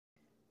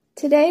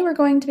Today we're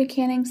going to be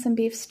canning some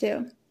beef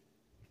stew.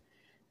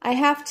 I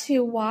have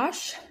to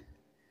wash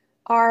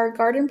our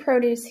garden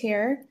produce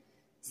here.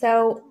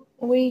 So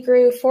we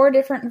grew 4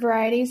 different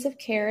varieties of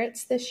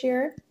carrots this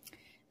year,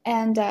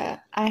 and I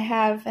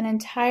have an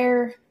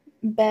entire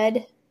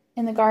bed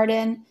in the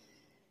garden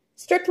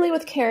strictly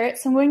with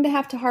carrots. I'm going to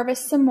have to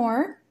harvest some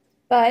more,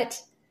 but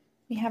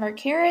we have our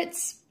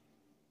carrots,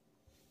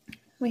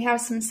 we have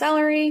some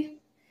celery,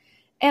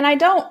 and I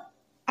don't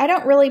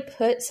really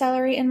put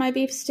celery in my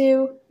beef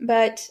stew,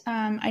 but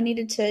I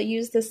needed to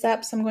use this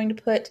up, so I'm going to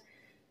put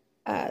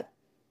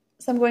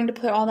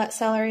all that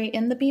celery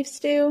in the beef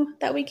stew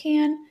that we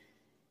can,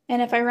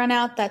 and if I run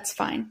out, that's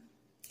fine.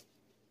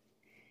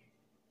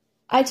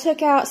 I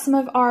took out some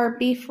of our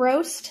beef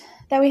roast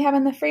that we have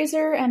in the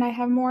freezer, and I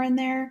have more in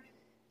there.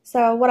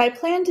 So what I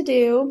plan to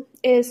do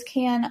is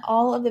can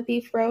all of the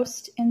beef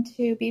roast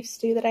into beef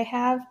stew that I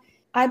have.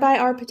 I buy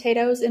our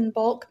potatoes in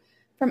bulk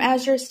from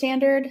Azure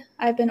Standard.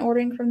 I've been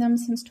ordering from them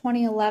since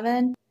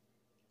 2011.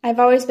 I've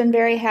always been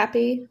very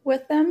happy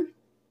with them.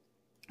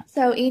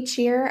 So each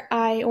year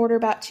I order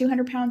about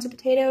 200 pounds of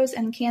potatoes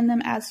and can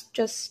them as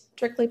just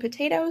strictly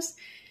potatoes.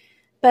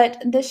 But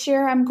this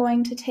year I'm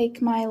going to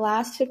take my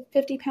last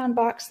 50-pound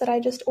box that I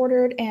just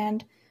ordered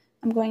and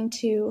I'm going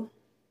to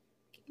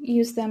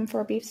use them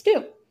for beef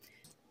stew.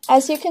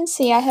 As you can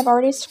see, I have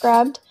already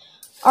scrubbed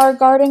our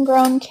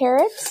garden-grown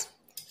carrots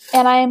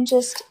and I am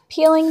just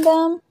peeling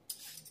them,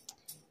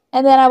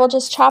 and then I will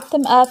just chop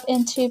them up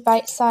into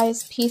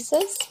bite-sized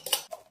pieces.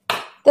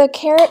 The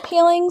carrot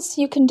peelings,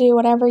 you can do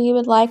whatever you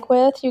would like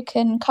with. You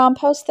can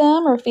compost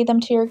them or feed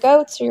them to your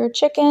goats or your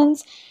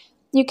chickens.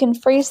 You can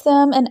freeze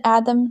them and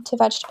add them to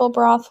vegetable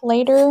broth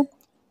later,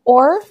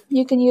 or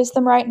you can use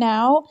them right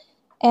now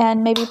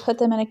and maybe put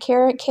them in a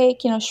carrot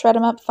cake, shred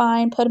them up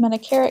fine, put them in a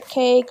carrot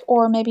cake,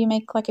 or maybe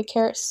make like a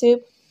carrot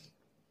soup,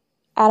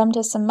 add them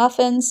to some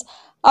muffins,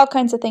 all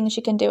kinds of things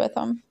you can do with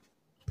them.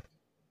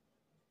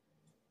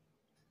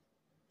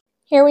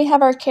 Here we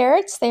have our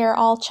carrots. They are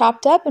all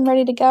chopped up and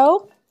ready to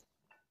go.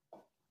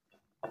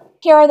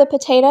 Here are the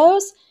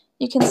potatoes.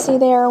 You can see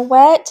they are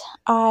wet.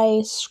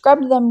 I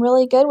scrubbed them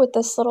really good with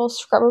this little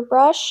scrubber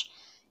brush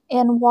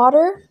in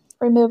water,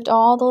 removed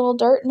all the little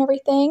dirt and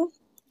everything,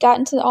 got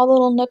into all the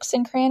little nooks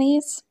and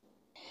crannies.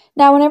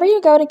 Now, whenever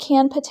you go to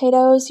can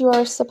potatoes, you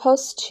are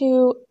supposed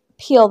to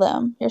peel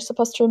them. You're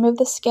supposed to remove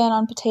the skin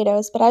on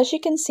potatoes, but as you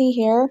can see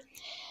here,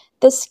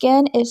 the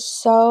skin is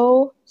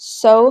so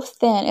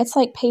thin. It's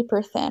like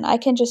paper thin. I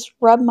can just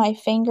rub my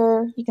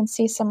finger. You can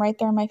see some right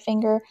there on my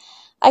finger.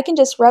 I can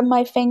just rub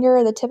my finger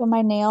or the tip of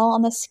my nail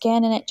on the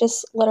skin and it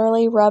just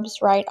literally rubs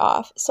right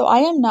off. So I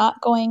am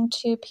not going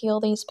to peel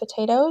these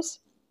potatoes.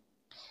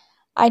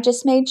 I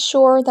just made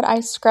sure that I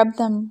scrubbed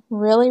them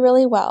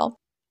really well.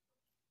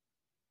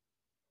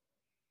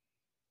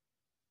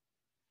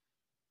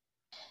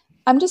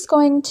 I'm just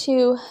going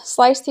to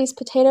slice these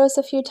potatoes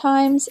a few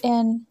times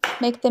and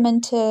make them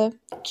into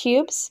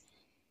cubes,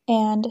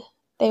 and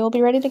they will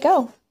be ready to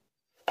go.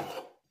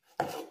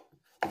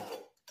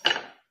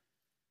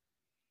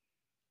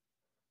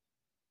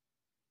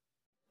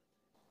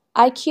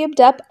 I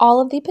cubed up all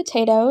of the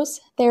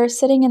potatoes. They are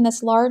sitting in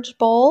this large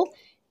bowl,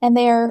 and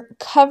they are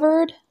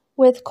covered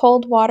with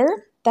cold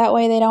water. That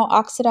way they don't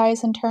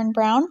oxidize and turn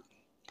brown.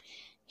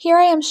 Here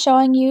I am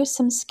showing you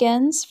some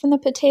skins from the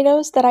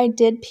potatoes that I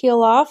did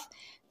peel off.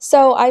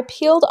 So I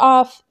peeled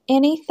off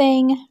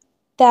anything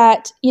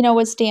that,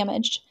 was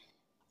damaged.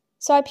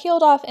 So I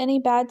peeled off any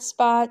bad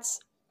spots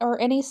or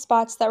any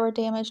spots that were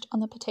damaged on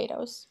the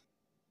potatoes.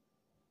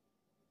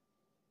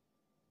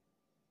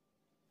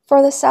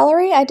 For the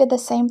celery, I did the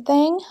same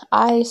thing.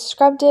 I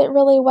scrubbed it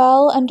really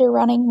well under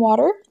running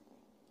water.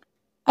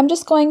 I'm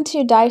just going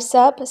to dice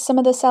up some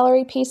of the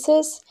celery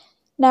pieces.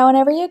 Now,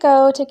 whenever you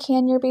go to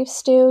can your beef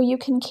stew, you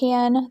can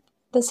can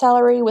the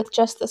celery with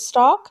just the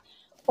stalk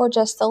or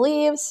just the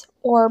leaves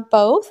or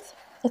both.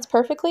 It's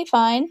perfectly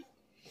fine.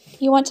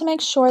 You want to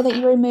make sure that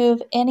you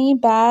remove any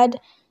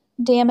bad,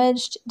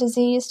 damaged,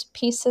 diseased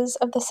pieces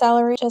of the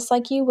celery, just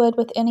like you would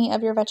with any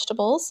of your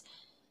vegetables.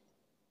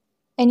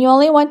 And you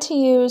only want to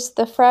use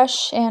the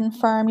fresh and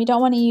firm. You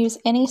don't want to use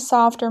any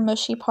soft or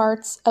mushy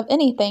parts of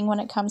anything when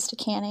it comes to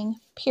canning,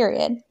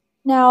 period.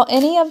 Now,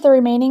 any of the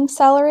remaining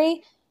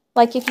celery,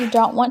 like if you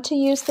don't want to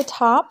use the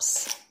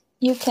tops,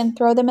 you can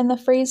throw them in the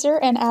freezer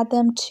and add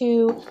them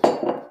to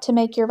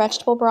make your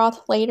vegetable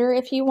broth later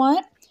if you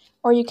want.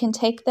 Or you can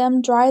take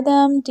them, dry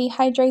them,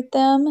 dehydrate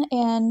them,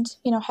 and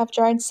have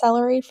dried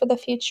celery for the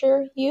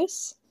future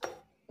use.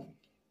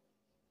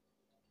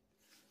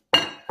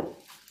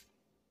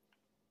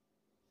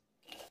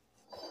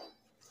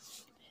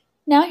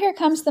 Now here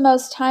comes the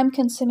most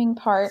time-consuming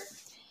part.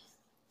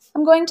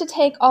 I'm going to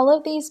take all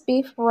of these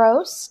beef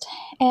roast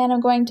and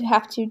I'm going to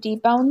have to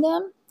debone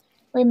them,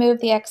 remove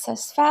the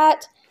excess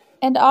fat,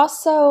 and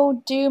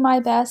also do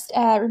my best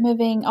at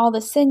removing all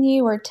the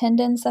sinew or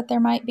tendons that there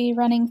might be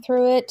running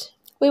through it.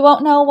 We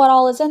won't know what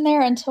all is in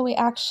there until we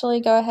actually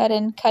go ahead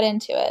and cut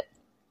into it.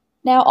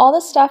 Now all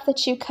the stuff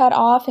that you cut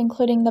off,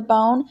 including the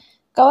bone,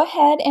 go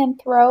ahead and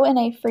throw in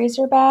a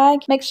freezer bag.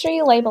 Make sure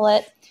you label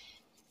it.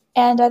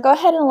 And go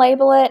ahead and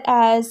label it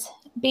as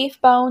beef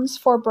bones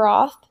for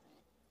broth.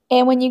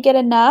 And when you get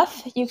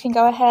enough, you can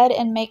go ahead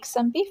and make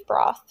some beef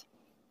broth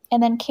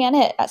and then can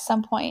it at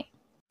some point.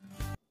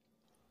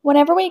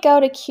 Whenever we go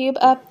to cube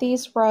up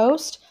these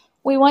roast,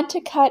 we want to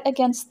cut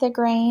against the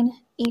grain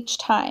each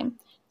time.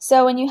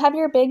 So when you have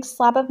your big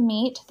slab of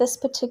meat, this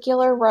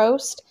particular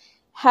roast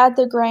had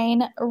the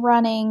grain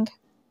running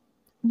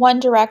one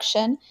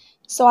direction,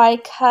 so I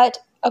cut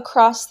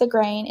across the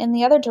grain in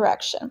the other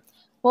direction.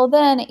 Well,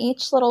 then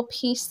each little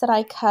piece that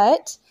I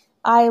cut,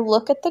 I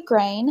look at the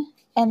grain,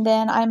 and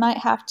then I might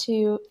have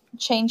to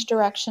change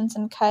directions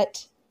and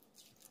cut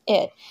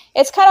it.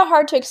 It's kind of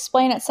hard to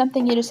explain. It's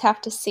something you just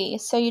have to see.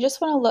 So you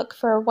just want to look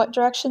for what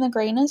direction the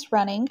grain is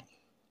running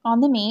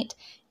on the meat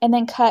and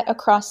then cut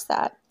across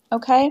that,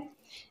 okay?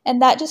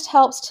 And that just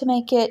helps to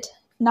make it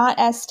not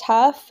as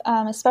tough,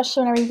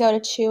 especially whenever you go to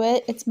chew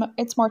it.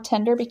 It's more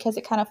tender because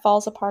it kind of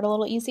falls apart a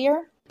little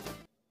easier.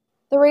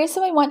 The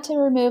reason we want to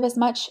remove as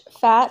much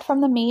fat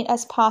from the meat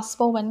as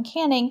possible when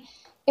canning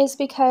is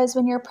because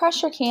when you're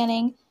pressure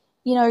canning,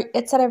 you know,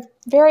 it's at a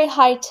very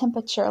high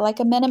temperature, like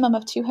a minimum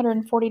of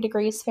 240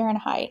 degrees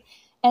Fahrenheit.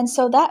 And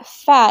so that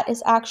fat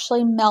is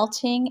actually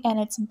melting and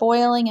it's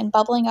boiling and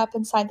bubbling up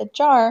inside the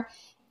jar.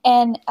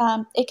 And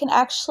it can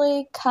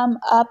actually come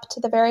up to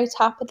the very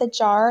top of the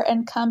jar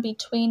and come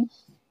between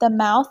the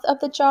mouth of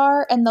the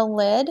jar and the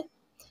lid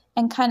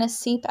and kind of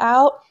seep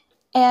out.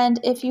 And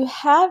if you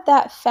have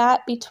that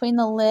fat between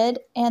the lid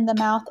and the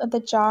mouth of the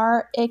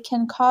jar, it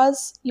can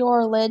cause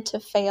your lid to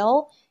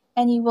fail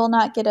and you will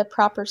not get a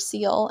proper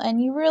seal.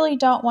 And you really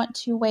don't want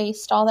to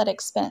waste all that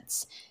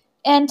expense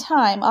and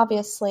time,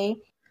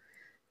 obviously.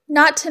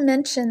 Not to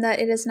mention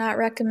that it is not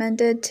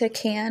recommended to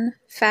can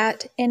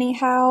fat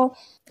anyhow.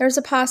 There's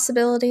a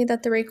possibility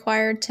that the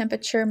required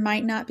temperature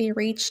might not be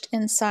reached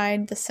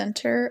inside the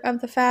center of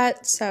the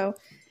fat, so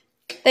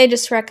they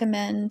just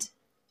recommend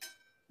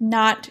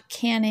not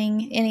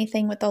canning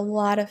anything with a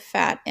lot of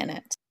fat in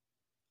it.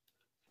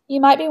 You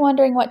might be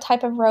wondering what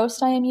type of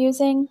roast I am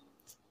using.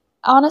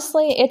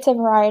 Honestly, it's a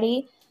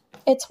variety.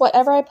 It's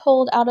whatever I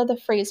pulled out of the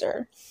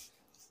freezer.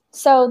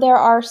 So there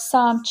are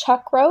some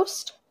chuck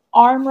roast,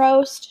 arm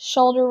roast,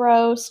 shoulder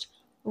roast,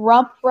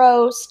 rump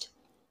roast.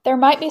 There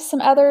might be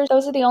some others.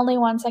 Those are the only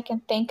ones I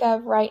can think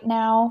of right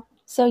now.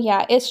 So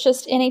yeah, it's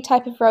just any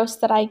type of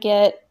roast that I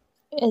get,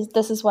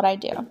 this is what I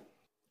do.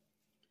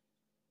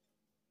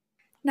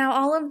 Now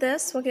all of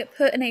this will get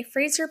put in a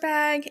freezer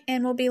bag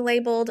and will be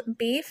labeled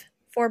beef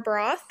for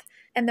broth,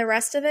 and the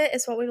rest of it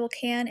is what we will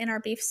can in our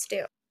beef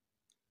stew.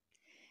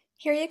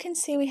 Here you can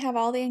see we have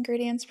all the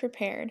ingredients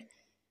prepared.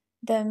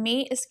 The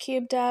meat is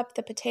cubed up,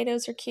 the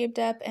potatoes are cubed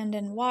up and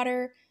in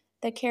water,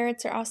 the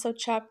carrots are also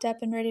chopped up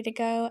and ready to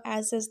go,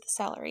 as is the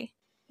celery.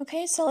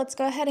 Okay, so let's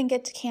go ahead and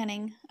get to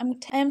canning. I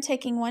am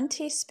taking 1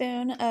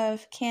 teaspoon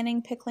of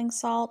canning pickling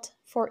salt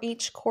for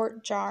each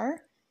quart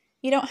jar.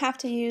 You don't have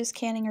to use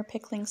canning or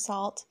pickling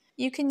salt.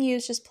 You can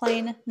use just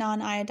plain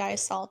non-iodized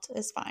salt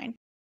is fine.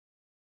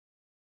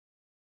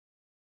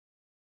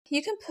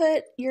 You can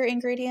put your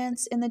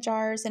ingredients in the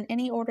jars in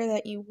any order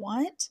that you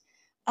want,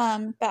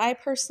 but I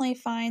personally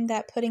find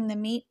that putting the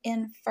meat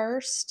in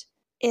first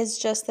is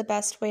just the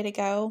best way to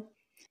go.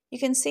 You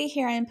can see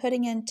here I am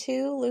putting in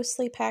 2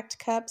 loosely packed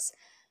cups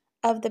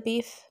of the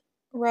beef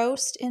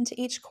roast into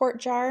each quart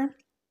jar.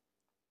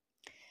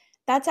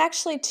 That's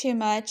actually too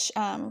much.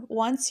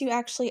 Once you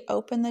actually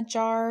open the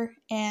jar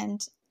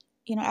and,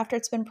 you know, after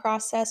it's been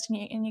processed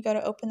and you go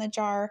to open the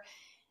jar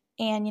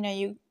and, you know,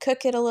 you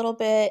cook it a little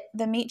bit,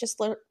 the meat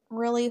just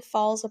really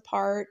falls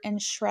apart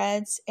and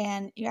shreds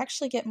and you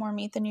actually get more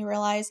meat than you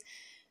realize.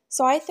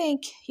 So I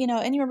think, you know,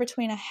 anywhere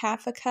between a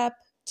half a cup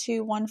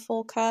to 1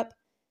 full cup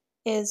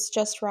is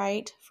just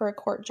right for a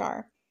quart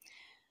jar.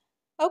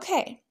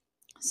 Okay.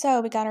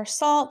 So we got our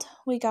salt,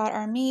 we got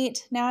our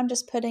meat. Now I'm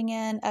just putting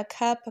in a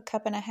cup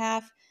and a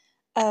half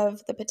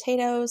of the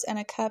potatoes and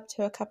a cup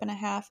to a cup and a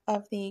half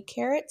of the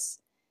carrots.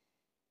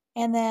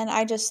 And then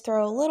I just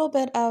throw a little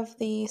bit of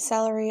the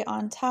celery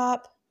on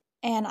top.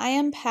 And I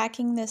am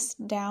packing this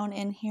down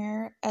in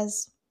here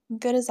as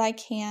good as I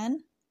can.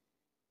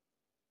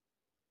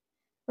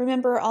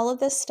 Remember, all of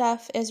this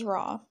stuff is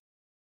raw.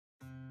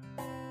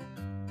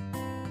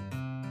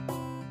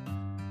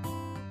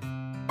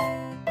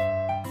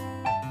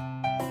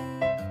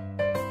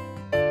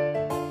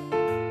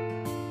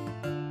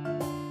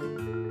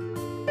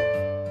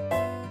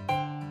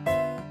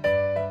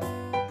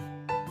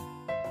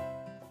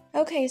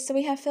 Okay, so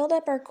we have filled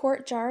up our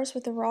quart jars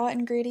with the raw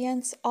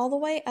ingredients all the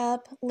way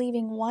up,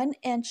 leaving 1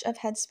 inch of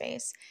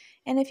headspace.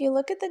 And if you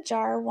look at the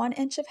jar, 1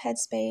 inch of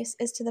headspace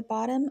is to the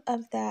bottom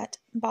of that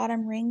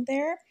bottom ring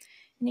there.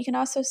 And you can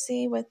also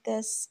see with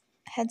this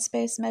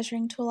headspace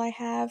measuring tool I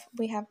have,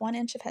 we have 1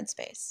 inch of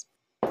headspace.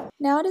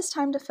 Now it is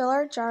time to fill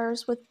our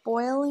jars with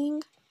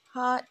boiling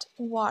hot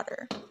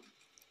water.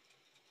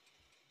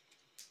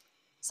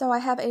 So I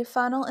have a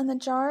funnel in the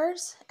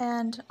jars,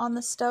 and on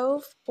the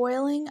stove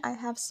boiling I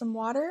have some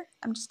water.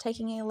 I'm just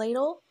taking a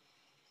ladle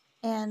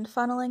and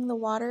funneling the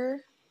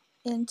water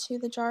into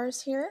the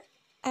jars here.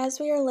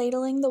 As we are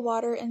ladling the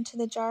water into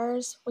the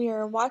jars, we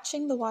are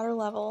watching the water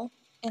level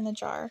in the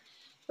jar.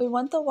 We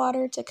want the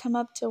water to come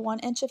up to 1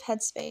 inch of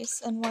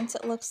headspace, and once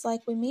it looks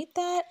like we meet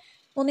that,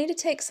 we'll need to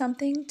take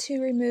something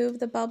to remove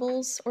the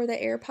bubbles or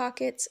the air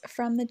pockets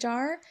from the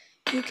jar.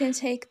 You can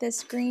take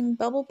this green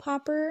bubble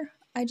popper.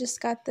 I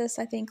just got this,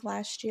 I think,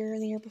 last year or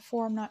the year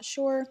before, I'm not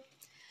sure.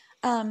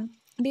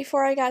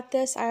 Before I got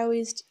this, I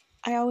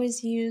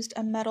always used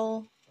a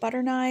metal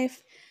butter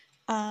knife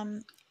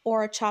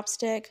or a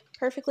chopstick.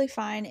 Perfectly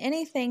fine.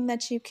 Anything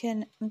that you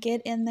can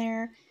get in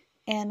there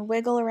and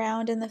wiggle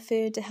around in the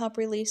food to help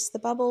release the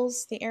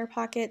bubbles, the air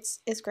pockets,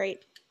 is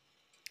great.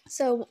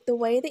 So the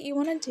way that you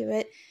want to do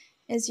it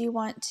is you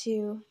want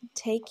to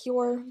take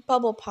your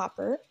bubble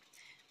popper,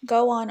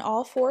 go on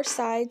all 4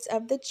 sides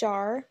of the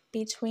jar,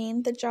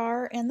 between the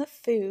jar and the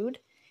food,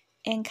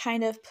 and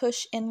kind of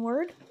push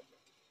inward,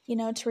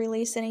 to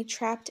release any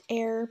trapped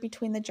air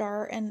between the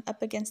jar and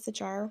up against the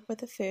jar with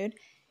the food.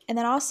 And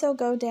then also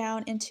go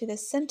down into the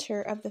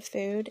center of the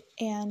food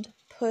and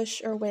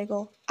push or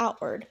wiggle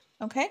outward,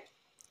 okay?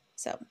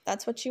 So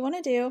that's what you want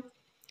to do.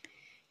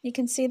 You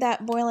can see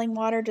that boiling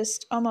water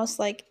just almost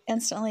like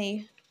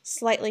instantly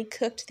slightly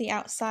cooked the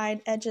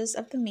outside edges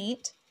of the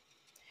meat.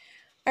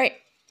 All right,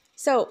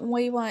 so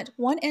we want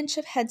 1 inch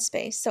of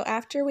headspace. So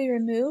after we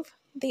remove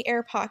the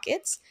air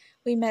pockets,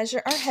 we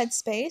measure our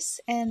headspace,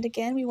 and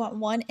again, we want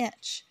 1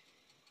 inch.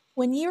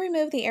 When you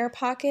remove the air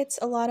pockets,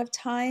 a lot of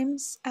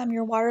times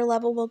your water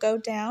level will go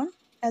down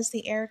as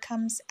the air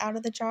comes out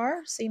of the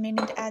jar, so you may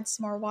need to add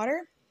some more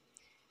water.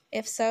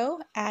 If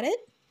so, add it.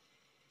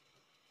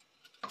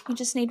 You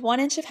just need 1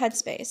 inch of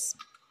headspace.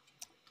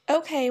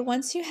 Okay,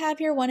 once you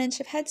have your 1 inch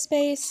of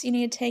headspace, you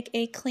need to take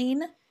a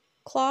clean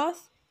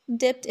cloth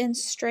dipped in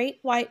straight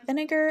white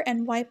vinegar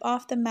and wipe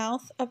off the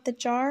mouth of the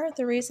jar.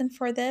 The reason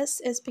for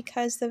this is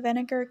because the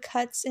vinegar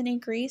cuts any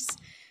grease.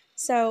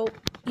 So,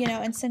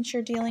 and since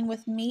you're dealing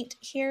with meat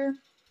here,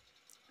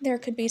 there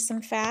could be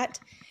some fat.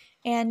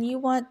 And you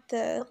want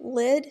the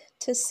lid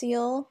to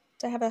seal,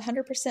 to have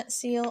 100%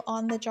 seal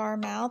on the jar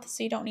mouth,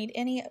 so you don't need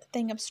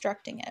anything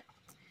obstructing it.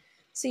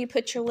 So you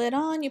put your lid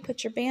on, you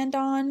put your band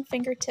on,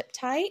 fingertip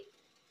tight,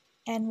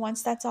 and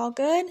once that's all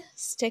good,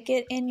 stick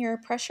it in your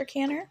pressure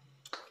canner,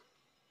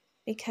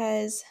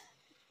 because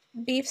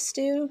beef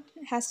stew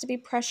has to be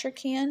pressure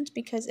canned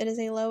because it is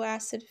a low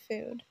acid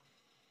food.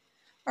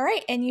 All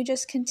right, and you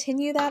just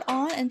continue that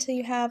on until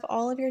you have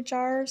all of your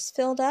jars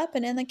filled up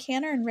and in the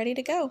canner and ready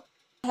to go.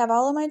 I have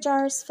all of my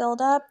jars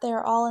filled up.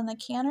 They're all in the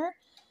canner.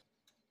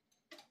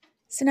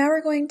 So now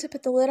we're going to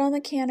put the lid on the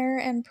canner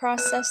and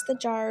process the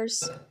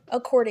jars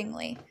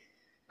accordingly.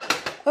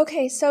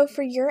 Okay, so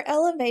for your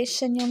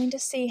elevation, you'll need to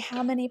see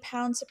how many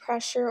pounds of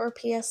pressure or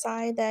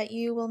PSI that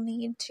you will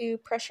need to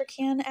pressure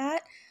can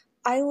at.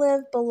 I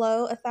live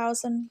below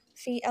 1,000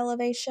 feet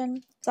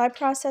elevation, so I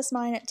process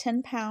mine at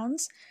 10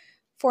 pounds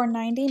for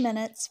 90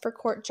 minutes for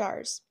quart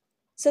jars.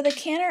 So the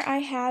canner I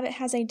have, it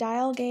has a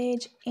dial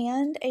gauge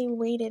and a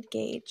weighted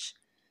gauge.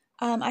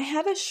 I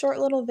have a short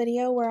little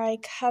video where I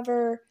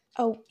cover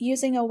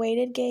using a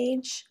weighted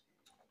gauge,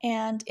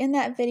 and in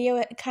that video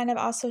it kind of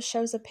also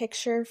shows a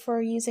picture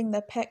for using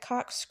the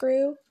petcock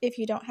screw if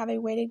you don't have a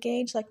weighted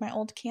gauge like my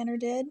old canner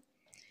did.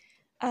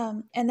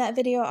 And that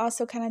video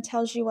also kind of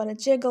tells you what a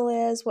jiggle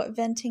is, what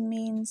venting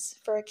means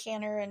for a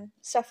canner, and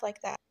stuff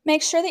like that.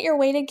 Make sure that your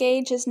weighted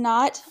gauge is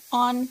not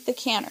on the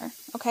canner,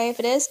 okay? If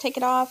it is, take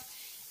it off.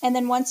 And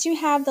then once you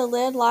have the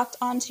lid locked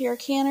onto your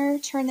canner,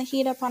 turn the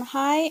heat up on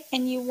high,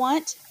 and you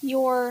want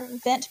your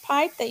vent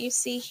pipe that you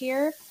see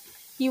here,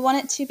 you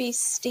want it to be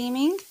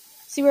steaming.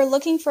 So you are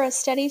looking for a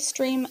steady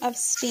stream of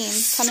steam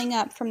coming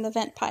up from the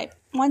vent pipe.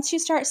 Once you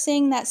start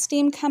seeing that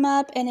steam come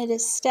up and it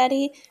is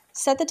steady,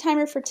 set the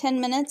timer for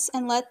 10 minutes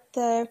and let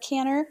the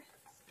canner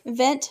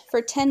vent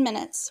for 10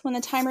 minutes. When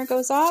the timer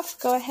goes off,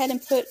 go ahead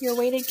and put your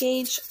weighted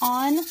gauge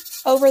on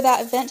over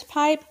that vent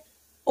pipe.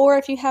 Or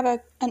if you have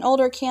an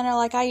older canner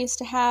like I used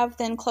to have,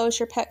 then close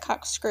your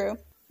petcock screw.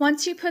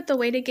 Once you put the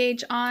weighted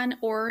gauge on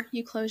or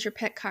you close your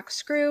petcock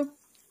screw,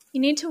 you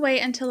need to wait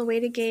until the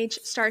weighted gauge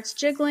starts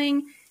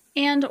jiggling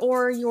and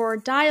or your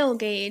dial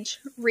gauge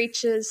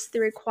reaches the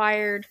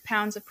required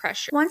pounds of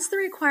pressure. Once the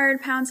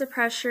required pounds of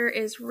pressure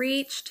is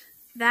reached,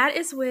 that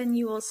is when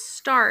you will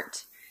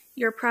start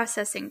your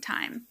processing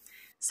time.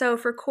 So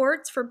for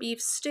quarts, for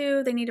beef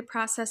stew, they need to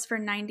process for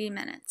 90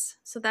 minutes.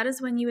 So that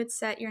is when you would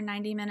set your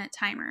 90-minute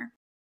timer.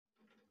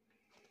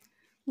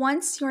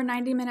 Once your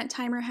 90-minute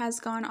timer has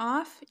gone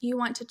off, you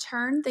want to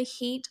turn the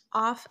heat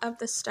off of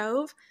the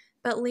stove,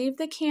 but leave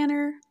the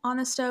canner on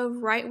the stove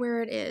right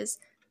where it is.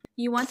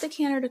 You want the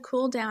canner to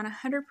cool down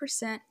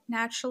 100%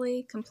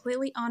 naturally,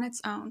 completely on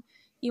its own.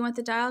 You want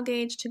the dial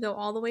gauge to go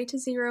all the way to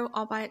 0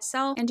 all by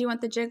itself, and you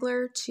want the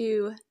jiggler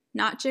to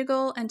not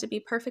jiggle and to be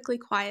perfectly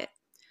quiet.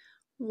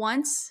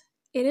 Once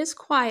it is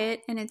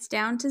quiet and it's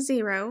down to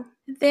 0,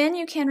 then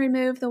you can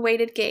remove the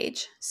weighted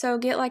gauge. So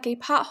get like a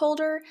pot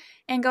holder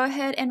and go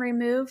ahead and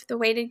remove the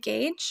weighted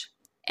gauge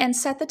and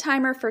set the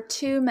timer for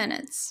 2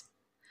 minutes.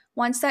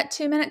 Once that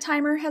 2-minute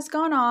timer has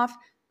gone off,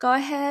 go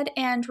ahead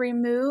and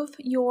remove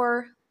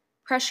your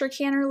pressure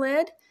canner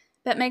lid,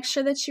 but make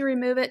sure that you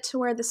remove it to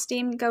where the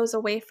steam goes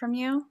away from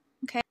you.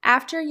 Okay.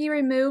 After you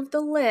remove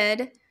the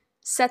lid,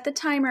 set the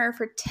timer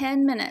for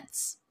 10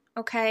 minutes.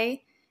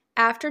 Okay.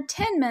 After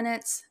 10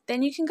 minutes,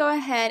 then you can go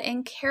ahead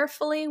and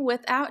carefully,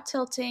 without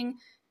tilting,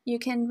 you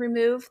can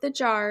remove the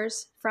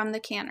jars from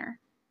the canner.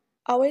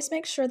 Always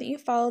make sure that you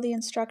follow the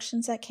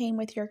instructions that came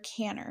with your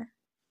canner.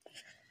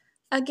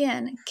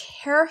 Again,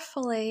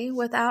 carefully,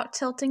 without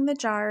tilting the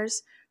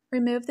jars,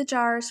 remove the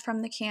jars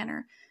from the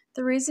canner.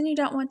 The reason you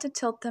don't want to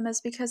tilt them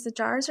is because the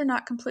jars are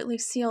not completely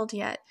sealed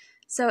yet.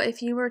 So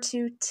if you were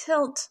to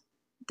tilt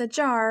the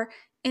jar,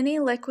 any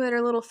liquid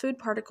or little food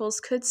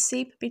particles could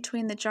seep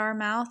between the jar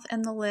mouth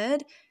and the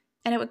lid,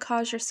 and it would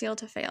cause your seal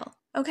to fail.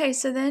 Okay,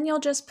 so then you'll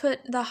just put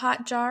the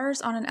hot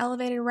jars on an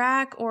elevated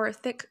rack or a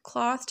thick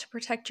cloth to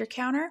protect your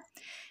counter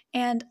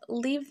and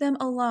leave them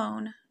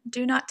alone.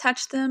 Do not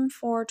touch them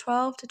for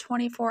 12 to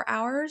 24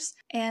 hours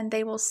and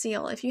they will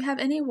seal. If you have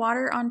any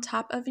water on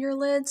top of your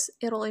lids,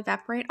 it'll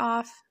evaporate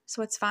off,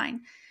 so it's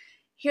fine.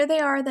 Here they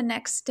are the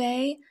next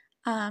day.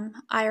 I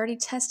already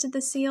tested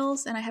the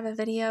seals and I have a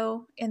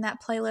video in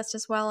that playlist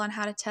as well on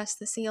how to test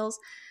the seals.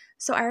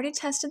 So I already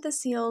tested the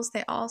seals.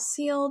 They all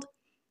sealed.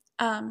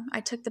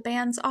 I took the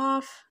bands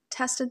off,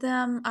 tested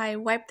them, I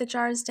wiped the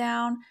jars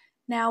down.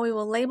 Now we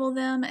will label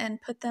them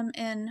and put them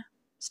in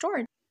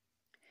storage.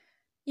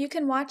 You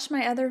can watch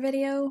my other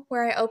video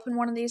where I open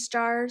one of these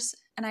jars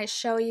and I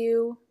show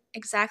you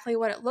exactly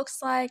what it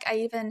looks like. I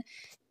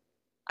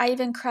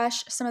even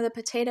crush some of the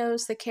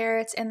potatoes, the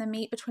carrots, and the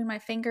meat between my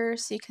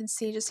fingers so you can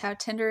see just how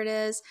tender it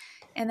is.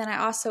 And then I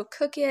also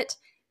cook it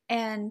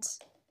and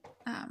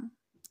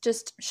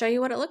just show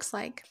you what it looks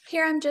like.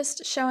 Here I'm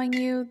just showing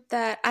you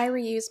that I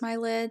reuse my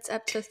lids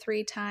up to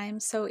 3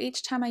 times. So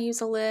each time I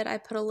use a lid, I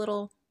put a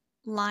little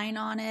line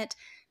on it.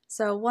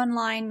 So 1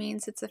 line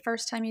means it's the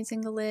first time using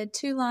the lid.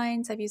 2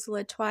 lines, I've used the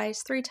lid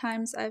twice. 3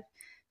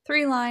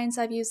 lines,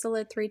 I've used the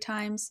lid 3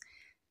 times.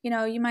 You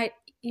know,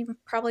 you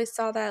probably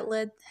saw that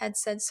lid had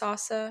said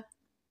salsa.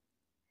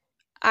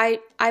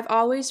 I've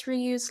always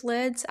reused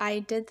lids. I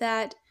did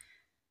that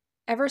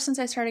ever since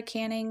I started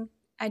canning.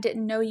 I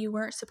didn't know you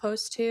weren't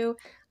supposed to.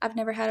 I've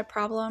never had a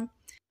problem.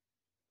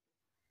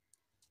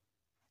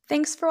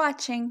 Thanks for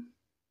watching.